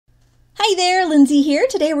Hi there, Lindsay here.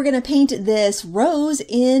 Today we're going to paint this rose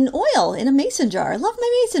in oil in a mason jar. I love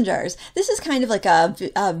my mason jars. This is kind of like a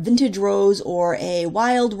vintage rose or a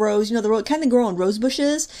wild rose, you know, the kind that grow on rose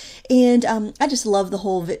bushes. And I just love the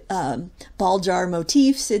whole ball jar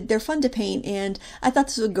motifs. They're fun to paint, and I thought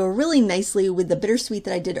this would go really nicely with the bittersweet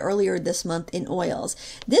that I did earlier this month in oils.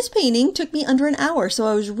 This painting took me under an hour, so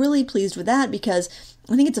I was really pleased with that because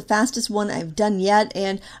I think it's the fastest one I've done yet,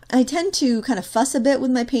 and I tend to kind of fuss a bit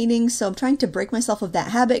with my paintings, so I'm trying to break myself of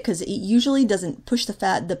that habit because it usually doesn't push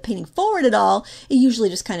the painting forward at all. It usually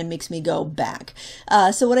just kind of makes me go back.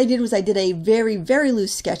 So what I did was I did a very, very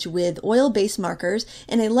loose sketch with oil-based markers,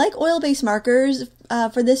 and I like oil-based markers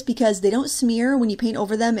for this because they don't smear when you paint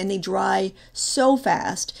over them, and they dry so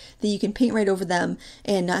fast that you can paint right over them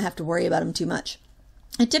and not have to worry about them too much.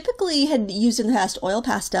 I typically had used in the past oil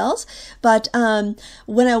pastels, but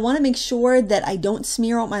when I want to make sure that I don't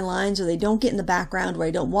smear out my lines or they don't get in the background where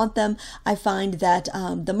I don't want them, I find that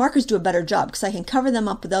the markers do a better job because I can cover them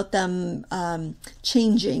up without them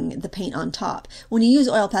changing the paint on top. When you use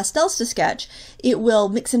oil pastels to sketch, it will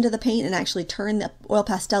mix into the paint and actually turn the oil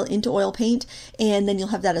pastel into oil paint, and then you'll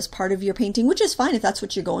have that as part of your painting, which is fine if that's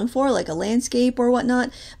what you're going for, like a landscape or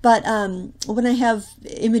whatnot. But when I have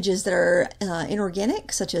images that are inorganic,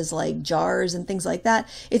 such as like jars and things like that,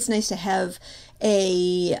 it's nice to have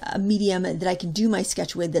a medium that I can do my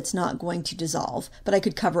sketch with that's not going to dissolve, but I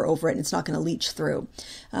could cover over it and it's not going to leach through.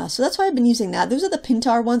 So that's why I've been using that. Those are the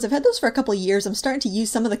Pintar ones. I've had those for a couple of years. I'm starting to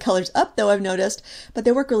use some of the colors up though, I've noticed, but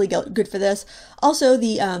they work really good for this. Also,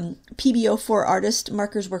 the PBO4 Artist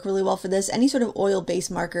markers work really well for this. Any sort of oil-based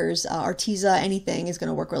markers, Arteza, anything is going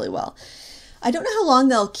to work really well. I don't know how long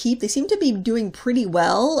they'll keep. They seem to be doing pretty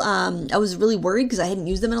well. I was really worried because I hadn't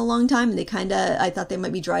used them in a long time, and I thought they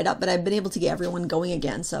might be dried up, but I've been able to get everyone going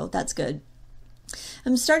again, so that's good.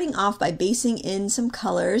 I'm starting off by basing in some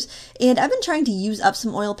colors, and I've been trying to use up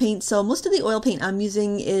some oil paint. So most of the oil paint I'm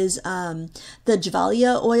using is the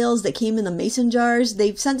Javalia oils that came in the mason jars.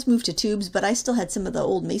 They've since moved to tubes, but I still had some of the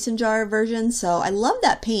old mason jar versions, so I love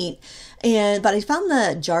that paint. But I found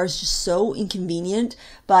the jars just so inconvenient,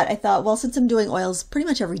 but I thought, well, since I'm doing oils pretty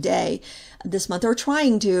much every day this month, or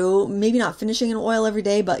trying to, maybe not finishing an oil every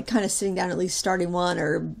day, but kind of sitting down, at least starting one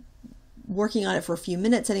or working on it for a few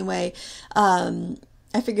minutes anyway,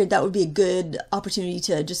 I figured that would be a good opportunity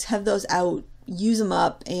to just have those out, use them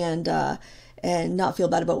up, and not feel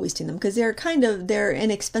bad about wasting them, because they're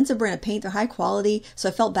an expensive brand of paint. They're high quality, so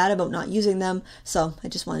I felt bad about not using them, so I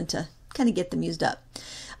just wanted to kind of get them used up.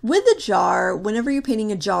 With the jar, whenever you're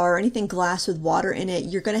painting a jar or anything glass with water in it,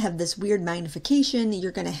 you're going to have this weird magnification.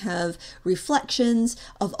 You're going to have reflections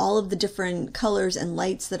of all of the different colors and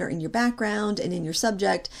lights that are in your background and in your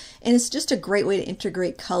subject, and it's just a great way to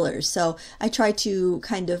integrate colors. So I try to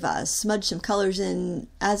kind of smudge some colors in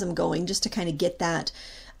as I'm going, just to kind of get that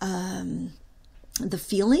the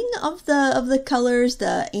feeling of the colors,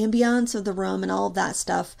 the ambiance of the room, and all of that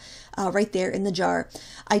stuff right there in the jar.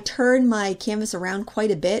 I turn my canvas around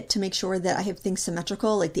quite a bit to make sure that I have things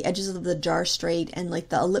symmetrical, like the edges of the jar straight and like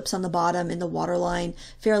the ellipse on the bottom and the waterline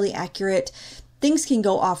fairly accurate. Things can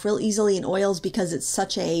go off real easily in oils because it's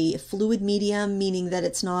such a fluid medium, meaning that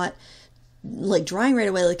it's not like drying right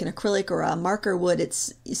away like an acrylic or a marker would.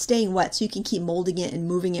 It's staying wet, so you can keep molding it and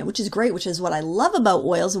moving it, which is great, which is what I love about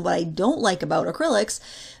oils and what I don't like about acrylics.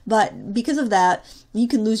 But because of that, you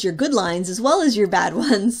can lose your good lines as well as your bad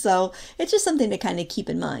ones, so it's just something to kind of keep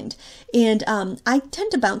in mind. And I tend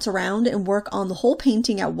to bounce around and work on the whole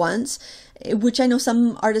painting at once, which I know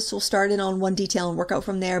some artists will start in on one detail and work out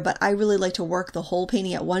from there, but I really like to work the whole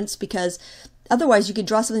painting at once, because otherwise you could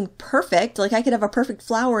draw something perfect. Like I could have a perfect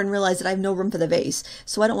flower and realize that I have no room for the vase.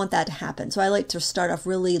 So I don't want that to happen. So I like to start off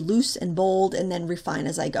really loose and bold and then refine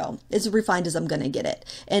as I go. As refined as I'm going to get it.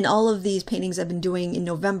 And all of these paintings I've been doing in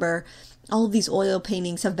November, all of these oil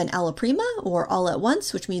paintings have been alla prima, or all at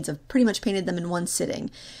once, which means I've pretty much painted them in one sitting.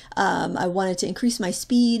 I wanted to increase my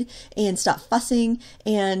speed and stop fussing,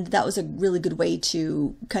 and that was a really good way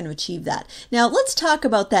to kind of achieve that. Now let's talk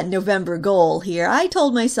about that November goal here. I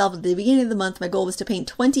told myself at the beginning of the month my goal was to paint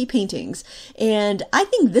 20 paintings, and I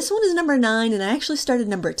think this one is number 9, and I actually started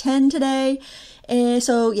number 10 today. And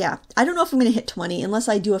so yeah, I don't know if I'm going to hit 20 unless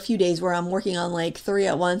I do a few days where I'm working on like 3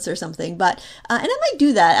 at once or something, but and I might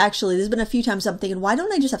do that actually. There's been a few times I'm thinking, why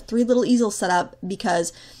don't I just have 3 little easels set up?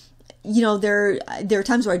 Because you know, there are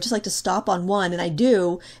times where I just like to stop on one, and I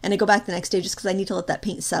do, and I go back the next day just because I need to let that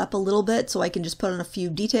paint set up a little bit so I can just put on a few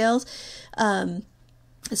details.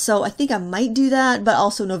 So I think I might do that, but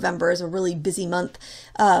also November is a really busy month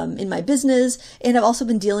in my business. And I've also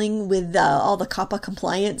been dealing with all the COPPA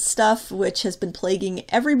compliance stuff, which has been plaguing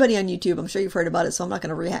everybody on YouTube. I'm sure you've heard about it, so I'm not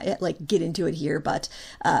going to get into it here. But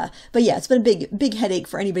yeah, it's been a big headache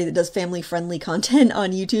for anybody that does family-friendly content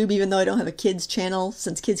on YouTube, even though I don't have a kids channel,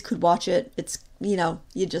 since kids could watch it. It's, you know,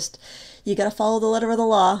 you got to follow the letter of the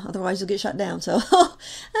law, otherwise you'll get shut down. So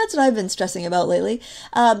that's what I've been stressing about lately.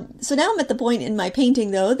 So now I'm at the point in my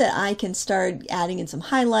painting, though, that I can start adding in some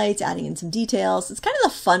highlights, adding in some details. It's kind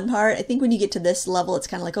of the fun part. I think when you get to this level, it's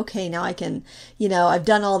kind of like, okay, now I can, you know, I've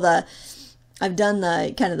done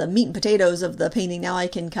the kind of the meat and potatoes of the painting. Now I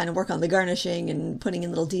can kind of work on the garnishing and putting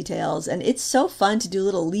in little details. And it's so fun to do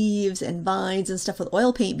little leaves and vines and stuff with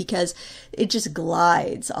oil paint because it just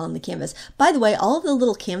glides on the canvas. By the way, all of the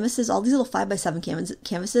little canvases, all these little 5x7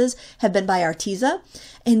 canvases have been by Arteza,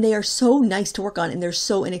 and they are so nice to work on and they're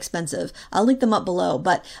so inexpensive. I'll link them up below.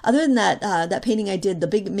 But other than that, that painting I did, the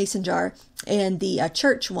big mason jar, and the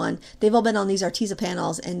church one, they've all been on these Arteza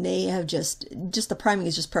panels, and they have just the priming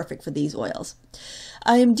is just perfect for these oils.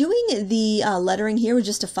 I'm doing the lettering here with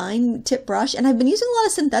just a fine tip brush, and I've been using a lot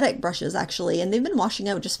of synthetic brushes actually, and they've been washing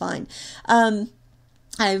out just fine.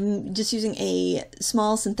 I'm just using a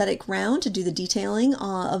small synthetic round to do the detailing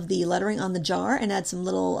of the lettering on the jar and add some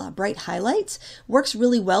little bright highlights. Works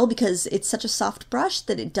really well because it's such a soft brush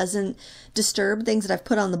that it doesn't disturb things that I've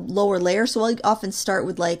put on the lower layer. So I'll often start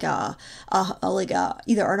with either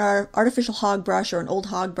an artificial hog brush or an old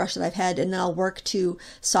hog brush that I've had, and then I'll work to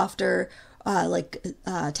softer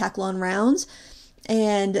Taklon rounds.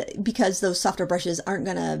 And because those softer brushes aren't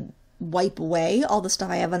gonna wipe away all the stuff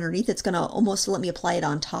I have underneath, it's going to almost let me apply it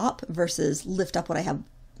on top versus lift up what I have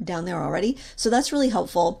down there already. So that's really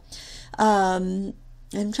helpful. I'm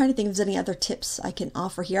trying to think if there's any other tips I can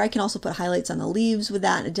offer here. I can also put highlights on the leaves with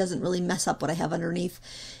that, and it doesn't really mess up what I have underneath.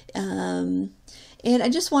 And I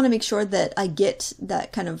just want to make sure that I get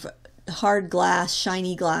that kind of hard glass,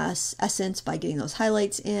 shiny glass essence by getting those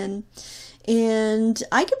highlights in. And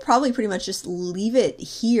I could probably pretty much just leave it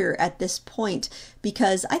here at this point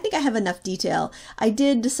because I think I have enough detail. I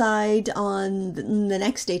did decide on the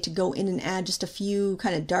next day to go in and add just a few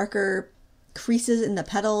kind of darker creases in the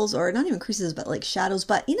petals, or not even creases, but like shadows.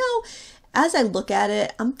 But you know, as I look at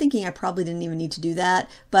it, I'm thinking I probably didn't even need to do that.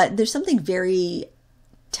 But there's something very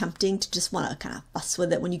tempting to just want to kind of fuss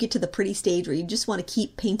with it when you get to the pretty stage where you just want to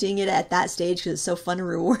keep painting it at that stage because it's so fun and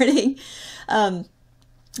rewarding.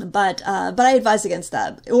 But I advise against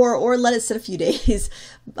that, or let it sit a few days.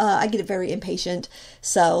 I get very impatient,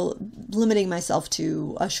 so limiting myself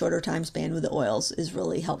to a shorter time span with the oils is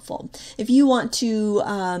really helpful. If you want to,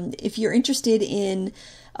 if you're interested in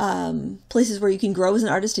places where you can grow as an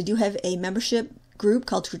artist, I do have a membership group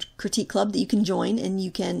called Critique Club that you can join, and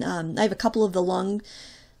you can, I have a couple of the long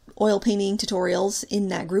oil painting tutorials in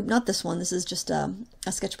that group. Not this one, this is just a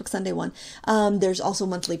Sketchbook Sunday one. There's also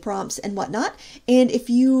monthly prompts and whatnot. And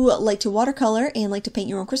if you like to watercolor and like to paint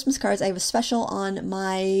your own Christmas cards, I have a special on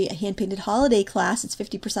my hand-painted holiday class. It's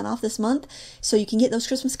 50% off this month, so you can get those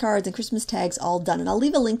Christmas cards and Christmas tags all done. And I'll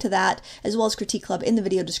leave a link to that as well as Critique Club in the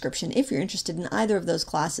video description if you're interested in either of those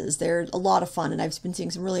classes. They're a lot of fun, and I've been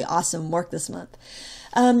seeing some really awesome work this month.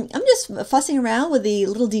 I'm just fussing around with the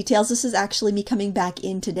little details. This is actually me coming back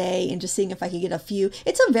in today and just seeing if I could get a few.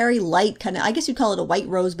 It's a very light kind of, I guess you'd call it a white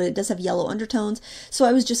rose, but it does have yellow undertones. So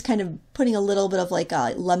I was just kind of putting a little bit of like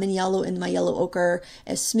a lemon yellow in my yellow ochre,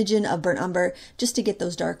 a smidgen of burnt umber, just to get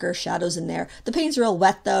those darker shadows in there. The paint's real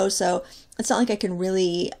wet though, so it's not like I can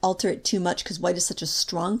really alter it too much because white is such a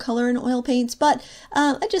strong color in oil paints, but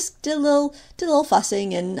I just did a little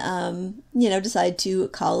fussing and, you know, decided to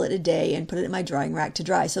call it a day and put it in my drying rack to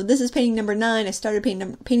dry. So this is painting number 9. I started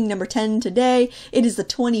painting number 10 today. It is the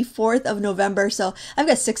 24th of November, so I've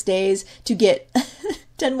got 6 days to get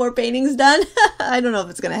 10 more paintings done. I don't know if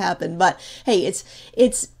it's going to happen, but hey,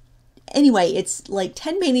 anyway, it's like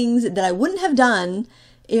 10 paintings that I wouldn't have done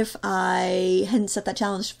if I hadn't set that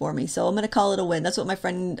challenge for me. So I'm going to call it a win. That's what my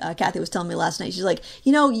friend Kathy was telling me last night. She's like,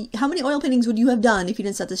 you know, how many oil paintings would you have done if you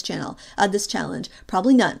didn't set this challenge?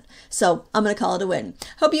 Probably none. So I'm going to call it a win.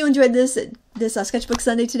 Hope you enjoyed this Sketchbook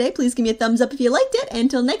Sunday today. Please give me a thumbs up if you liked it. And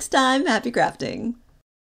until next time, happy crafting.